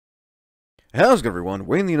How's it going, everyone?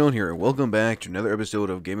 Wayne the Unknown here, and welcome back to another episode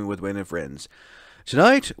of Gaming with Wayne and Friends.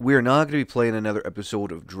 Tonight, we are not going to be playing another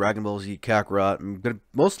episode of Dragon Ball Z Kakarot. I'm going to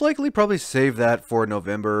most likely probably save that for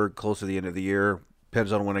November, close to the end of the year.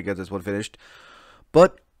 Depends on when I get this one finished.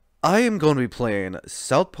 But I am going to be playing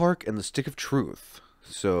South Park and the Stick of Truth.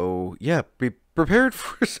 So, yeah, be prepared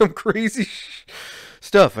for some crazy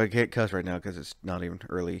stuff. I can't cuss right now because it's not even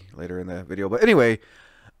early later in the video. But anyway,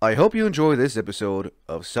 I hope you enjoy this episode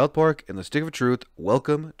of South Park and the Stick of Truth.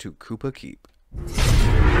 Welcome to Kupa Keep.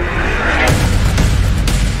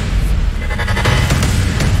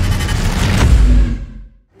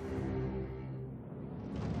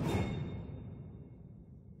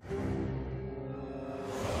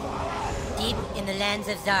 Deep in the lands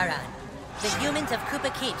of Zaran, the humans of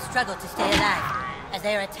Kupa Keep struggle to stay alive as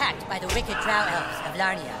they are attacked by the wicked drow elves of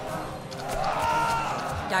Larnia.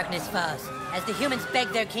 Darkness falls as the humans beg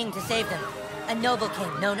their king to save them, a noble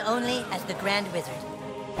king known only as the Grand Wizard.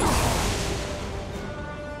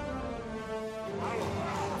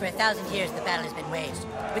 For 1,000 years, the battle has been waged,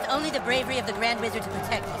 with only the bravery of the Grand Wizard to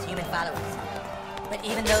protect his human followers. But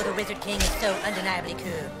even though the Wizard King is so undeniably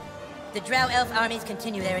cool, the drow elf armies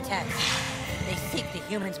continue their attacks. They seek the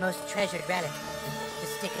humans' most treasured relic, the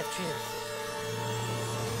Stick of Truth.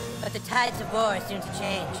 But the tides of war are soon to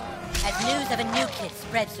change, as news of a new kid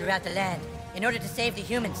spreads throughout the land. In order to save the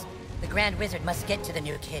humans, the Grand Wizard must get to the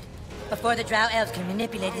new kid before the drow elves can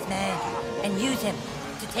manipulate his mind and use him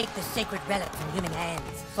to take the sacred relic from human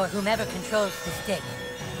hands. For whomever controls the stick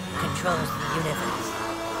controls the universe.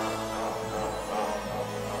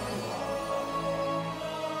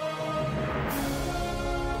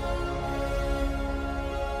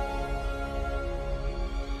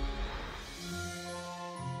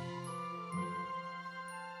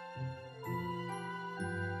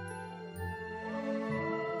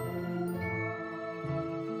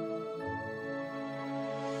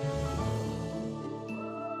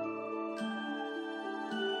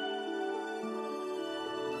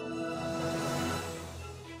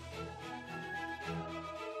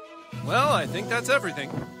 Well, I think that's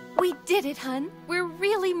everything. We did it, hun. We're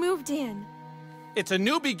really moved in. It's a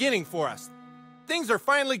new beginning for us. Things are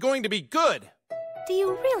finally going to be good. Do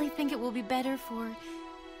you really think it will be better for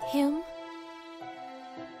him?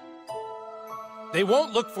 They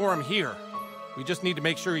won't look for him here. We just need to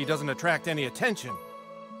make sure he doesn't attract any attention.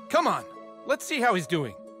 Come on, let's see how he's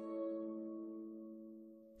doing.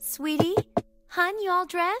 Sweetie? Hun, you all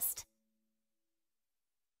dressed?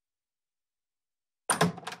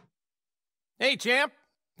 Hey, champ.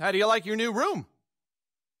 How do you like your new room?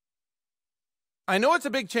 I know it's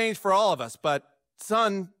a big change for all of us, but,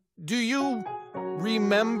 son, do you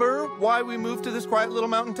remember why we moved to this quiet little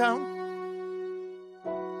mountain town?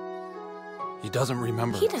 He doesn't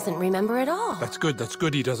remember. He doesn't remember at all. That's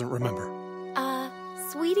good he doesn't remember.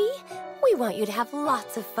 Sweetie, we want you to have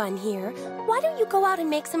lots of fun here. Why don't you go out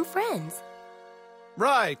and make some friends?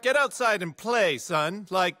 Right, get outside and play, son.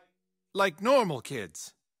 Like normal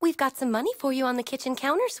kids. We've got some money for you on the kitchen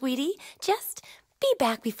counter, sweetie. Just be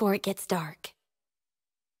back before it gets dark.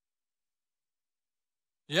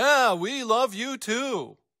 Yeah, we love you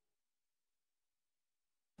too.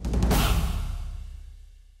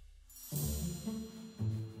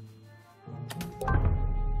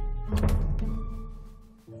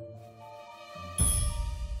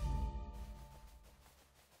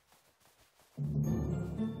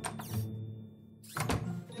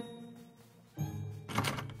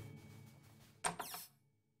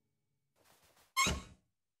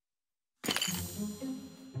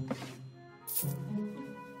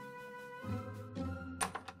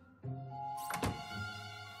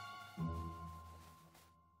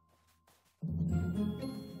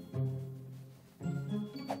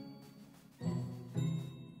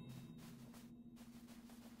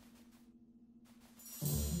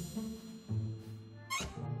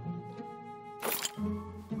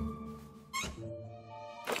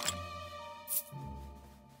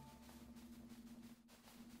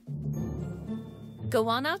 Go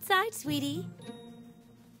on outside, sweetie.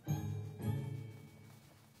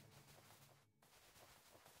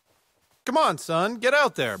 Come on, son, get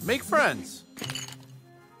out there. Make friends.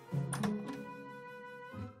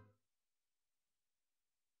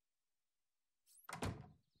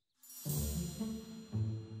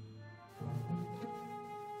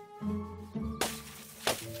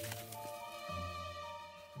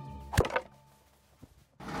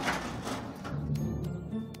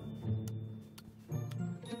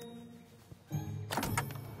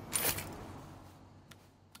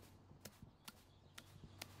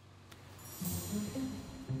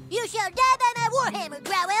 You shall die by my warhammer,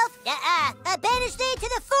 Drow Elf! Banish thee to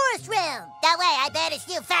the forest realm! Boom! That way, I banished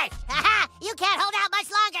you first. Aha! You can't hold out much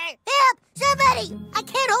longer. Help! Somebody! I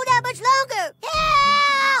can't hold out much longer.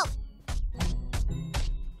 Help!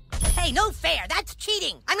 Hey, no fair. That's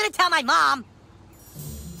cheating. I'm gonna tell my mom.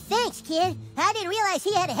 Thanks, kid. I didn't realize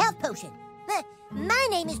he had a health potion. My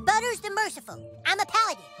name is Butters the Merciful. I'm a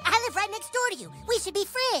paladin. I live right next door to you. We should be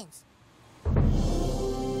friends.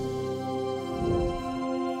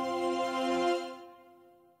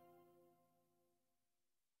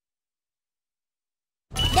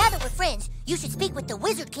 Now that we're friends, you should speak with the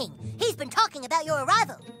Wizard King. He's been talking about your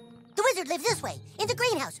arrival. The wizard lives this way, in the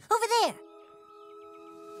greenhouse, over there.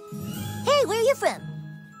 Hey, where are you from?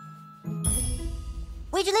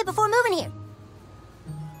 Where'd you live before moving here?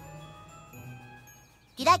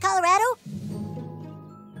 You like Colorado?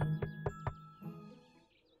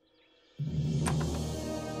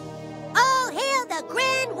 All hail the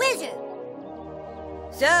Grand Wizard!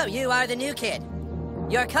 So, you are the new kid.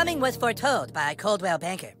 Your coming was foretold by Coldwell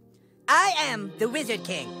Banker. I am the Wizard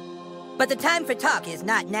King. But the time for talk is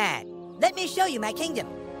not now. Let me show you my kingdom.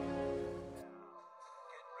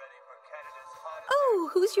 Oh,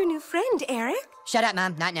 who's your new friend, Eric? Shut up,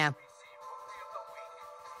 Mom. Not now.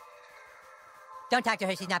 Don't talk to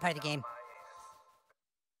her. She's not part of the game.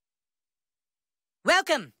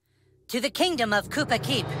 Welcome to the kingdom of Kupa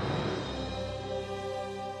Keep.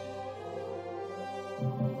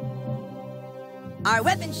 Our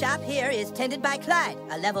weapon shop here is tended by Clyde,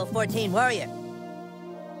 a level 14 warrior.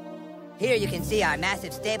 Here you can see our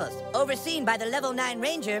massive stables, overseen by the level 9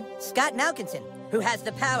 ranger, Scott Malkinson, who has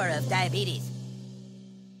the power of diabetes.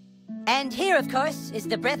 And here, of course, is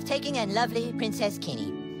the breathtaking and lovely Princess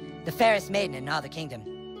Kinney, the fairest maiden in all the kingdom.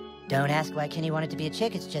 Don't ask why Kinney wanted to be a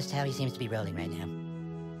chick, it's just how he seems to be rolling right now.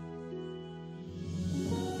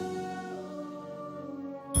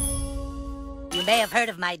 You may have heard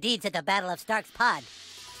of my deeds at the Battle of Stark's Pod.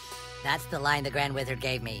 That's the line the Grand Wizard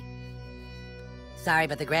gave me. Sorry,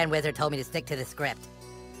 but the Grand Wizard told me to stick to the script.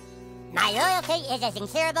 My loyalty is as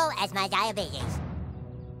incurable as my diabetes.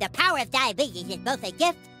 The power of diabetes is both a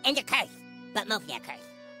gift and a curse, but mostly a curse.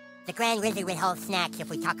 The Grand Wizard withholds snacks if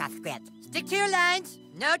we talk off script. Stick to your lines.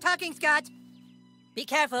 No talking, Scott. Be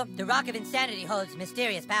careful. The Rock of Insanity holds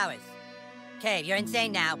mysterious powers. Okay, you're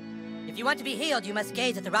insane now. If you want to be healed, you must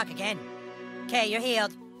gaze at the rock again. Okay, you're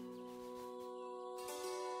healed.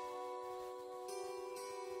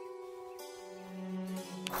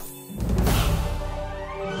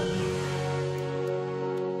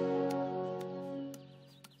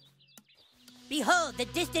 Behold the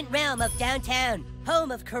distant realm of downtown,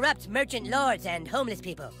 home of corrupt merchant lords and homeless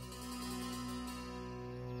people.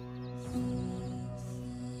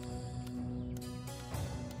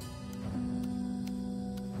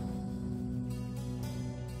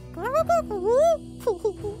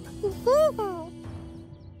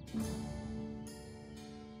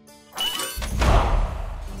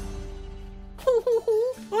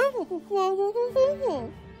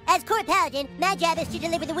 As Court Paladin, my job is to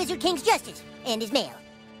deliver the Wizard King's justice and his mail.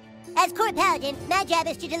 As Court Paladin, my job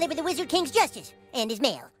is to deliver the Wizard King's justice and his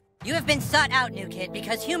mail. You have been sought out, new kid,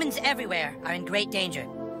 because humans everywhere are in great danger.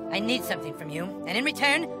 I need something from you, and in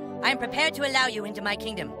return, I am prepared to allow you into my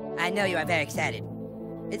kingdom. I know you are very excited.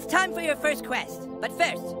 It's time for your first quest, but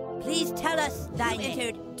first, please tell us that you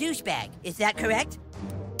entered Douchebag. Is that correct?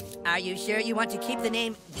 Are you sure you want to keep the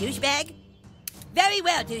name Douchebag? Very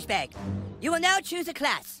well, Douchebag. You will now choose a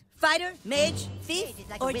class. Fighter, mage, thief,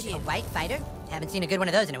 or Jew. A white fighter? Haven't seen a good one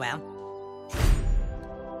of those in a while.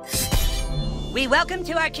 We welcome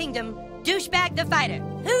to our kingdom, Douchebag the Fighter.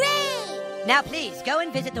 Hooray! Now please, go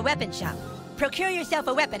and visit the weapon shop. Procure yourself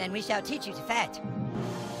a weapon and we shall teach you to fight.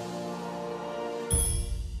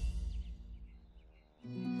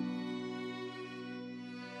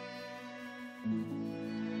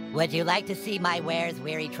 Would you like to see my wares,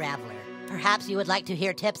 weary traveler? Perhaps you would like to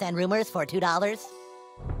hear tips and rumors for $2?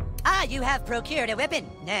 Ah, you have procured a weapon.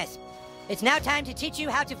 Yes. It's now time to teach you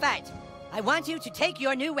how to fight. I want you to take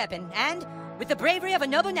your new weapon and, with the bravery of a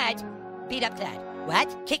noble knight, beat up Clyde.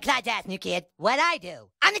 What? Kick Clyde's ass, new kid. What'd I do?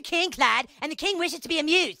 I'm the king, Clyde, and the king wishes to be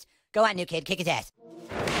amused. Go on, new kid, kick his ass.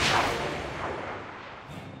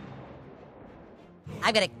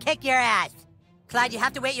 I'm gonna kick your ass. Clyde, you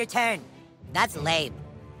have to wait your turn. That's lame.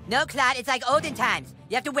 No, Clyde, it's like olden times.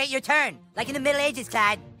 You have to wait your turn, like in the Middle Ages,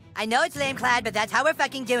 Clyde. I know it's lame, Clyde, but that's how we're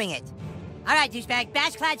fucking doing it. All right, douchebag,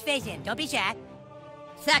 bash Clyde's face in. Don't be shy.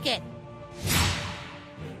 Suck it.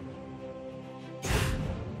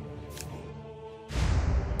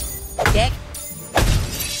 Dick.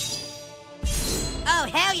 Oh,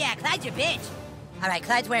 hell yeah, Clyde's your bitch. All right,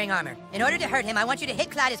 Clyde's wearing armor. In order to hurt him, I want you to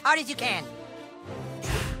hit Clyde as hard as you can.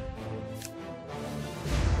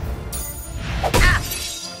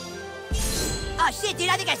 shit, dude,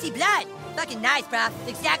 I think I see blood. Fucking nice, bro.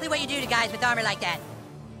 It's exactly what you do to guys with armor like that.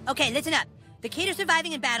 Okay, listen up. The key to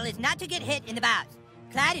surviving in battle is not to get hit in the bows.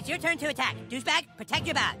 Clyde, it's your turn to attack. Douchebag, protect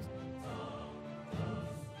your bows.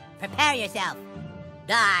 Prepare yourself.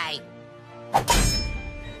 Die.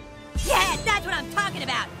 Yeah, that's what I'm talking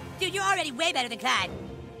about. Dude, you're already way better than Clyde.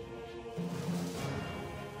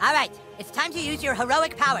 All right, it's time to use your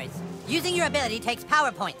heroic powers. Using your ability takes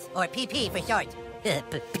power points, or PP for short.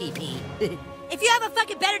 PP. If you have a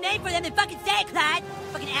fucking better name for them, then fucking say it, Clyde.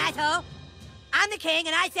 Fucking asshole. I'm the king,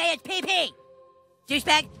 and I say it's PP.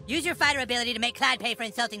 Douchebag, use your fighter ability to make Clyde pay for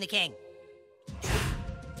insulting the king.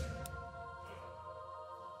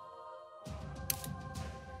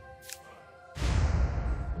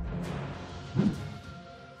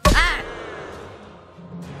 Ah!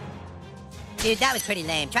 Dude, that was pretty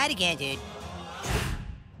lame. Try it again, dude.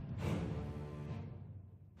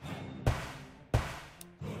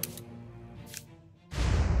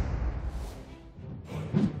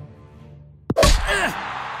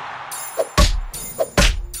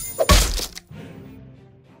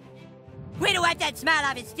 Way to wipe that smile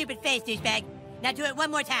off his stupid face, douchebag. Now do it one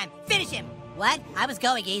more time. Finish him. What? I was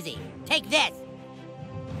going easy. Take this.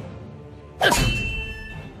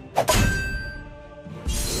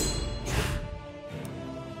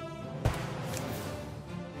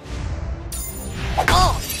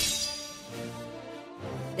 Oh!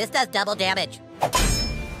 This does double damage.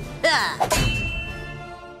 Ah.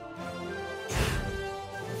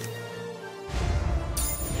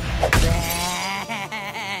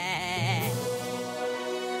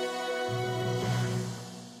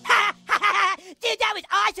 Dude, that was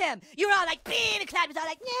awesome! You were all like, beam, and Clyde was all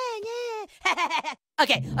like, yeah.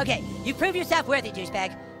 Okay, you prove yourself worthy,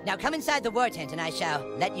 douchebag. Now come inside the war tent and I shall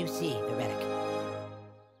let you see the relic.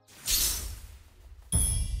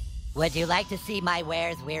 Would you like to see my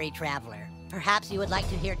wares, weary traveler? Perhaps you would like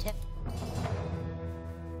to hear tip.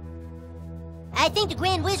 I think the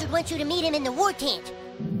Grand Wizard wants you to meet him in the war tent.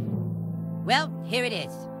 Well, here it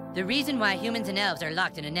is. The reason why humans and elves are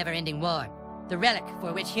locked in a never-ending war. The relic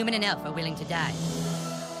for which human and elf are willing to die.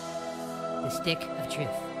 The Stick of Truth.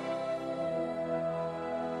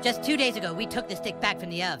 Just 2 days ago, we took the stick back from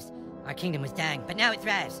the elves. Our kingdom was dying, but now it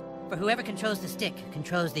thrives. For whoever controls the stick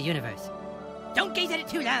controls the universe. Don't gaze at it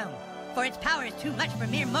too long, for its power is too much for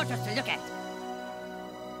mere mortals to look at.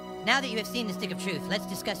 Now that you have seen the Stick of Truth, let's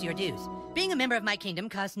discuss your dues. Being a member of my kingdom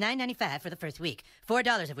costs $9.95 for the first week,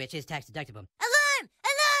 $4 of which is tax deductible. Alarm!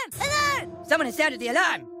 Alarm! Alarm! Someone has sounded the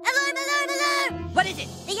alarm! Alarm! Alarm! Alarm! What is it?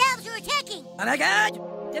 The elves are attacking! Oh my god!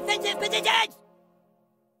 Defensive positions!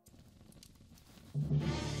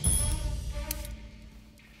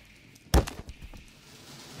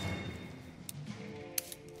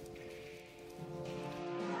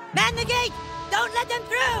 Man the gate! Don't let them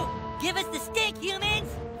through! Give us the stick, humans!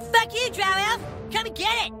 Fuck you, Drow Elf! Come and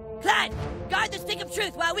get it! Clyde, guard the Stick of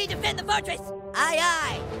Truth while we defend the fortress! Aye,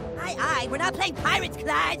 aye! Aye, aye! We're not playing pirates,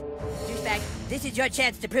 Clyde! Douchebag, this is your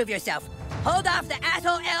chance to prove yourself. Hold off the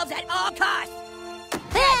asshole elves at all costs!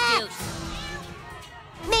 Bad juice!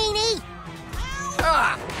 Meanie!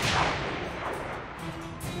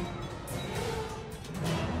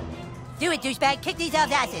 Do it, douchebag! Kick these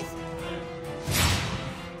elves' asses!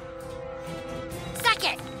 Suck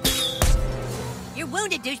it! You're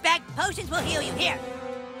wounded, douchebag! Potions will heal you here!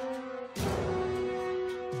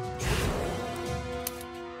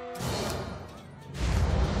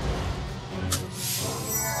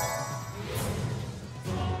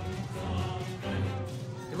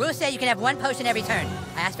 The rules say you can have 1 potion every turn.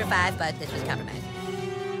 I asked for 5, but this was compromised.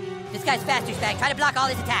 This guy's fast, douchebag. Try to block all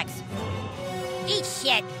his attacks. Eat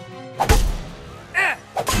shit!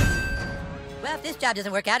 Well, if this job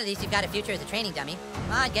doesn't work out, at least you've got a future as a training dummy.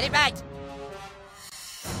 Come on, get it right.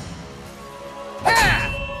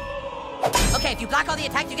 Okay, if you block all the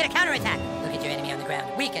attacks, you get a counterattack. Look at your enemy on the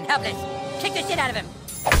ground, weak and helpless. Kick the shit out of him.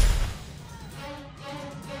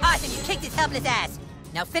 Awesome, you kicked his helpless ass.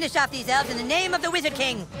 Now finish off these elves in the name of the Wizard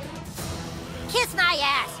King. Kiss my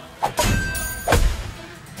ass!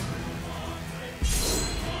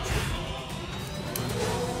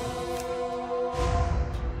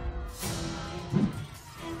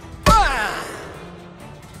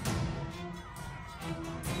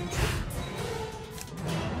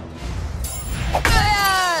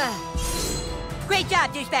 Great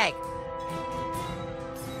job, douchebag.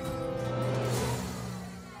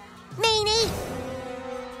 Meanie!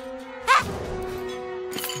 Ha!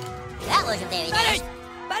 That wasn't very Butters! nice.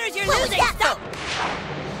 Butters, you're What was losing! that? Stop!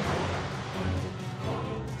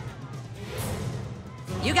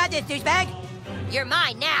 You got this, douchebag. You're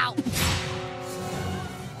mine now.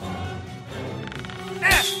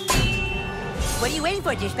 What are you waiting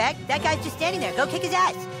for, douchebag? That guy's just standing there. Go kick his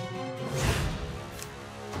ass.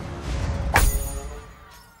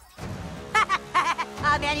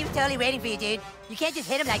 Oh man, he was totally waiting for you, dude. You can't just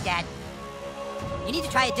hit him like that. You need to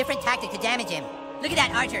try a different tactic to damage him. Look at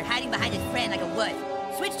that archer hiding behind his friend like a wood.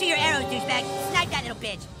 Switch to your arrows, douchebag. Snipe that little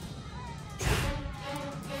bitch.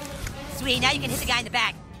 Sweet, now you can hit the guy in the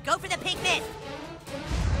back. Go for the pink mist.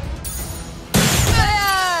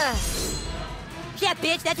 Ah! Yeah,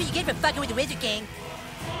 bitch, that's what you get for fucking with the Wizard King.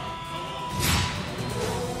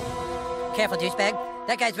 Careful, douchebag.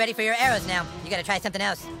 That guy's ready for your arrows now. You gotta try something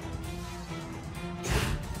else.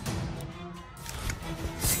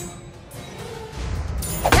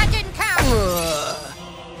 That didn't count!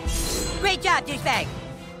 Great job, douchebag.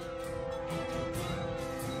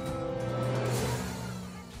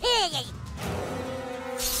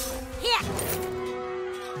 Here.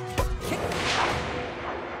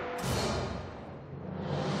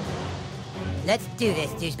 Let's do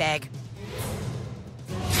this, douchebag.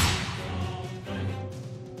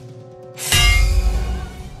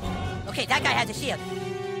 Okay, that guy has a shield.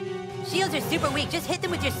 Shields are super weak. Just hit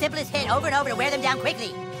them with your simplest hit over and over to wear them down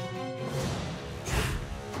quickly.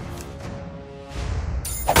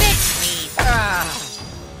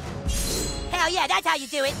 Hell yeah, that's how you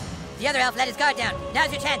do it. The other elf let his guard down.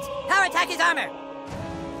 Now's your chance. Power attack his armor.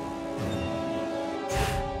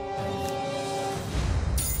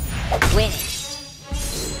 Win.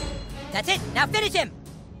 That's it. Now finish him.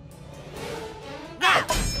 Now.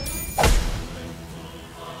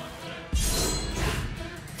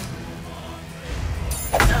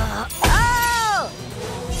 Oh!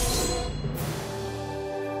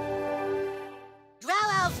 Drow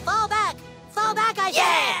elves, fall back! Fall back, I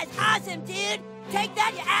Yes! Awesome, dude! Take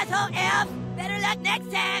that, you asshole elf! Better luck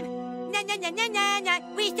next time! Na na na na na na!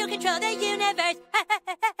 We still control the universe!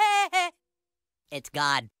 It's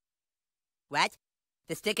God. What?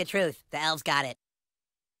 The stick of truth. The elves got it.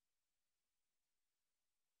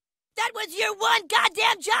 That was your one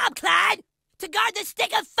goddamn job, Clyde! To guard the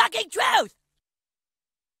stick of fucking truth!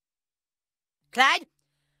 Clyde,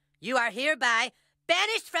 you are hereby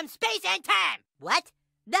banished from space and time! What?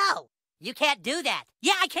 No! You can't do that.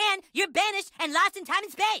 Yeah, I can. You're banished and lost in time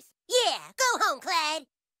and space. Yeah, go home, Clyde.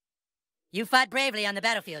 You fought bravely on the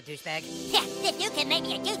battlefield, douchebag. Yeah, if you can make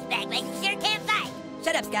me a douchebag, like you sure can fight.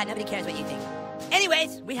 Shut up, Scott. Nobody cares what you think.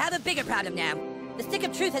 Anyways, we have a bigger problem now. The Stick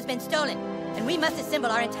of Truth has been stolen, and we must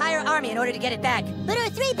assemble our entire army in order to get it back. But our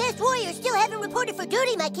 3 best warriors still haven't reported for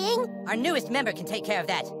duty, my king. Our newest member can take care of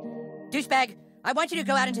that. Douchebag, I want you to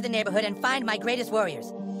go out into the neighborhood and find my greatest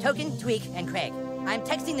warriors, Token, Tweak, and Craig. I'm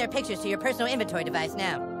texting their pictures to your personal inventory device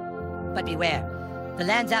now. But beware. The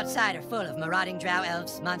lands outside are full of marauding drow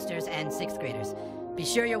elves, monsters, and 6th graders. Be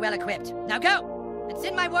sure you're well equipped. Now go! And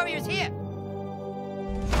send my warriors here!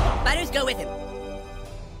 Fighters, go with him.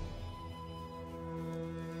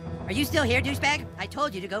 Are you still here, douchebag? I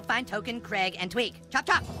told you to go find Token, Craig, and Tweak. Chop,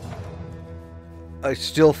 chop! I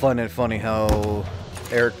still find it funny how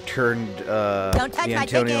Eric turned Don't touch the my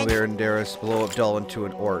Antonio chicken. Banderas blow-up doll into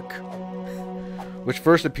an orc, which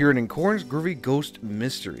first appeared in Korn's Groovy Ghost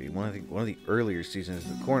Mystery, one of the earlier seasons.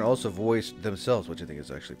 Korn also voiced themselves, which I think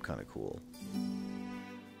is actually kind of cool.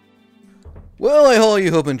 Well, I hope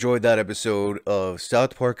you enjoyed that episode of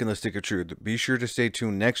South Park and the Stick of Truth. Be sure to stay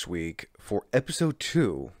tuned next week for episode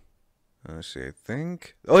 2. Let's see, I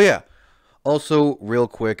think... Oh, yeah. Also, real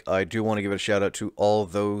quick, I do want to give a shout out to all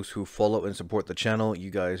those who follow and support the channel.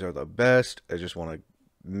 You guys are the best. I just want to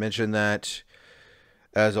mention that.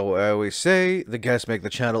 As I always say, the guests make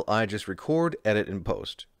the channel. I just record, edit, and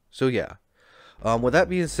post. So, yeah. With that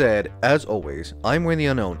being said, as always, I'm Wayne the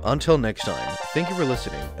Unknown. Until next time, thank you for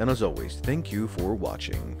listening, and as always, thank you for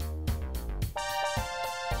watching.